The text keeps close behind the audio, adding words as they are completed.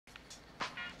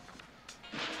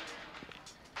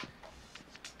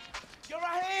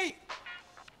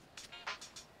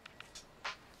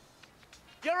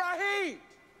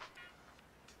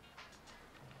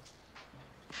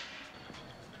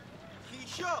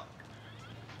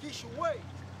Get your way.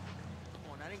 Come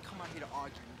on, I didn't come out here to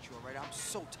argue with you, all right? I'm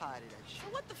so tired of that shit. So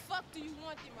what the fuck do you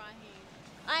want then, Raheem?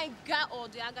 I ain't got all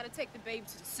day. I gotta take the baby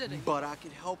to the city. But I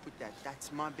could help with that.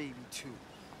 That's my baby, too.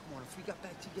 Come on, if we got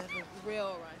back together...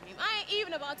 Real, Raheem. I ain't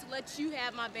even about to let you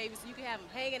have my baby so you can have him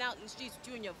hanging out in the streets with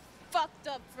you and your fucked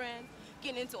up friends,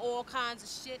 getting into all kinds of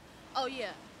shit. Oh, yeah.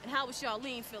 And how would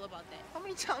Charlene feel about that? How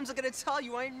many times I gotta tell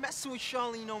you I ain't messing with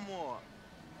Charlene no more?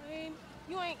 Raheem,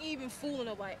 you ain't even fooling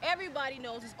nobody. Everybody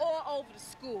knows it's all over the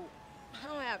school. I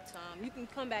don't have time. You can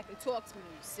come back and talk to me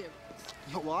when you're serious.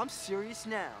 Yo, well, I'm serious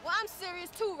now. Well, I'm serious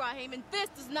too, Raheem, and this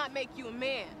does not make you a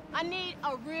man. I need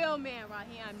a real man,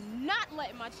 Raheem. I'm not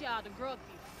letting my child or girl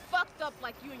be fucked up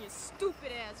like you and your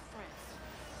stupid-ass friends.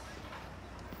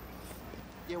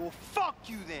 Yeah, well, fuck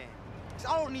you then. 'Cause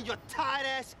I don't need your tired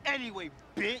ass anyway,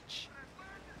 bitch.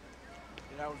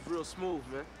 Yeah, that was real smooth,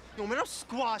 man. Yo, man, I'm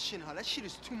squashing her. That shit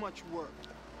is too much work.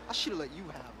 I should've let you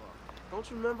have her. Don't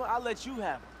you remember? I let you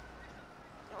have it.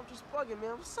 I'm just bugging,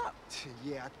 man. What's up?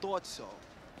 Yeah, I thought so.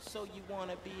 So you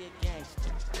wanna be a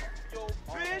gangster? Yo,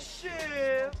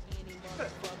 Bishop!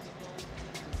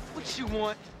 What you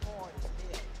want?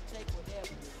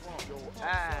 Yo,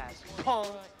 ass, punk.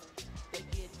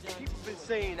 People been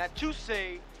saying that you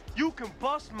say you can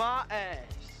bust my ass.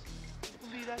 You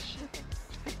believe that shit?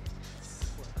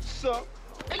 So,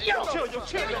 hey, yo, chill,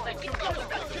 chill.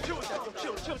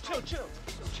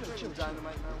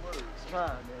 Dynamite, my words. It's mine,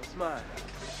 man. It's mine.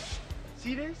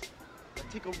 See this? Now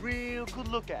take a real good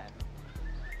look at it.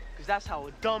 Cause that's how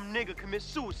a dumb nigga commits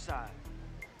suicide.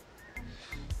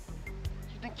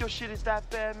 You think your shit is that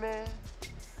bad, man?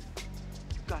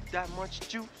 You got that much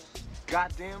juice?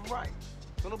 Goddamn right.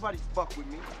 Don't nobody fuck with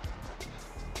me.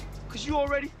 Cause you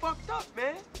already fucked up,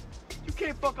 man. You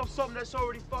can't fuck up something that's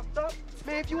already fucked up.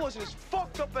 Man, if you wasn't as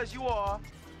fucked up as you are,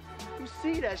 you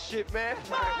see that shit, man.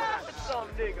 Dumb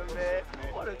nigga, man.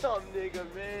 What a dumb nigga,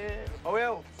 man. Oh,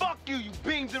 well, fuck you, you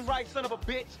beans and rice son of a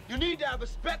bitch. You need to have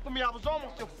respect for me. I was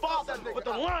almost your father, but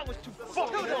the line was too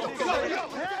fucking long.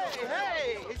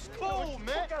 Hey, it's cool,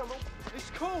 man.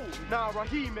 It's cool. Nah,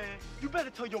 Raheem, man, you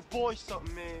better tell your boy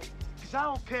something, man. Cause I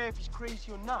don't care if he's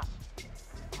crazy or not.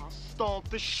 I'll stomp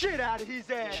the shit out of his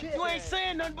ass. Shit, You ain't man.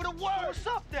 saying nothing but a word. What's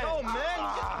up, then? No, man,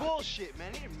 you bullshit,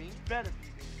 man. It didn't mean Better be.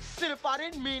 Shit, if I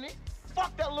didn't mean it,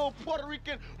 fuck that little Puerto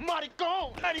Rican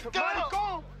maricon.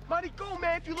 Maricon,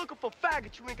 man. If you're looking for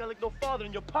faggots, you ain't got like no father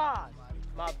in your pod.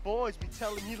 My boys be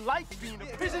telling me life being a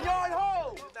prison yard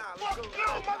hole. Fuck you,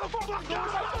 motherfucker.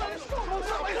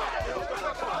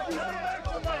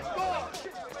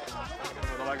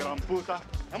 La gran puta.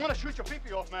 I'm gonna shoot your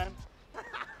pee-pee off, man.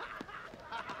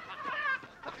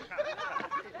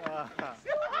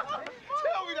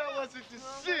 Tell me that wasn't the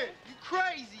shit. You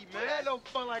crazy, man. Ain't no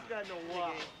fun like that no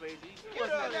more. Crazy.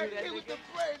 That kid with the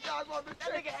braids, that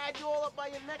nigga had you all up by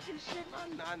your neck and shit.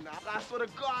 Nah. I swear to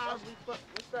God.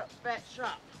 What's up, fat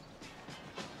shop?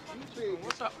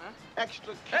 What's up, man?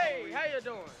 Extra Hey, carry. how you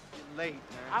doing? You're late,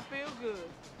 man. I feel good.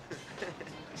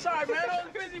 Sorry, man. I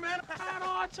was busy, man. I had a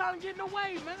hard time getting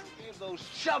away, man. Give those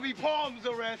chubby palms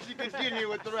a rest. You can get here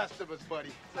with the rest of us,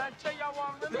 buddy. So I tell y'all why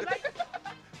I'm really late.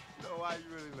 No, why you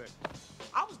really late?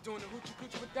 I was doing the hoochie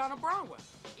coochie with Donna Brownwell.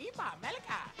 Eva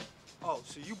Malachi. Oh,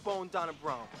 so you boned Donna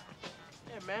Brown.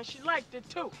 Yeah, man. She liked it,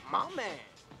 too. My man.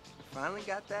 Finally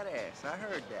got that ass. I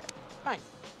heard that. Thank you.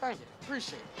 Thank you.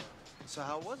 Appreciate it. So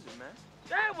how was it, man?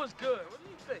 That was good. What do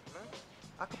you think, man?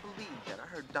 I could believe that. I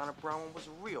heard Donna Brown was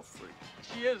a real freak.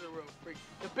 She is a real freak.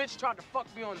 The bitch tried to fuck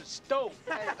me on the stove.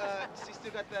 Hey, she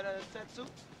still got that tattoo?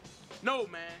 No,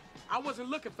 man. I wasn't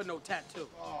looking for no tattoo.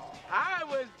 Oh. I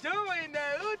was doing the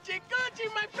hoochie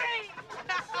coochie, my friend.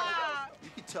 You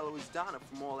could tell it was Donna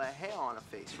from all that hair on her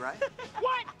face, right?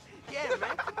 What? Yeah,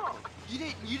 man, come on.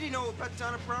 You didn't know about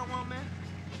Donna Brownwell, man?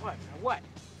 What, man? What?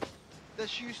 That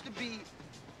she used to be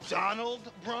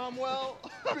Donald Bromwell?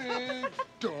 Big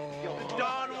Don. Yo, the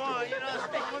Don one, you know?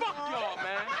 Fuck y'all,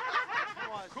 man.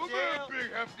 Come here,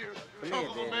 big hefty. Tough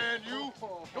of a man, you.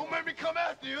 Don't make me come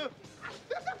after you.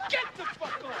 Get the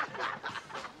fuck off.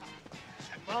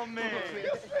 My man.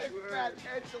 You big fat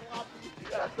head jalopy.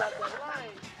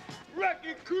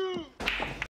 Wrecking crew.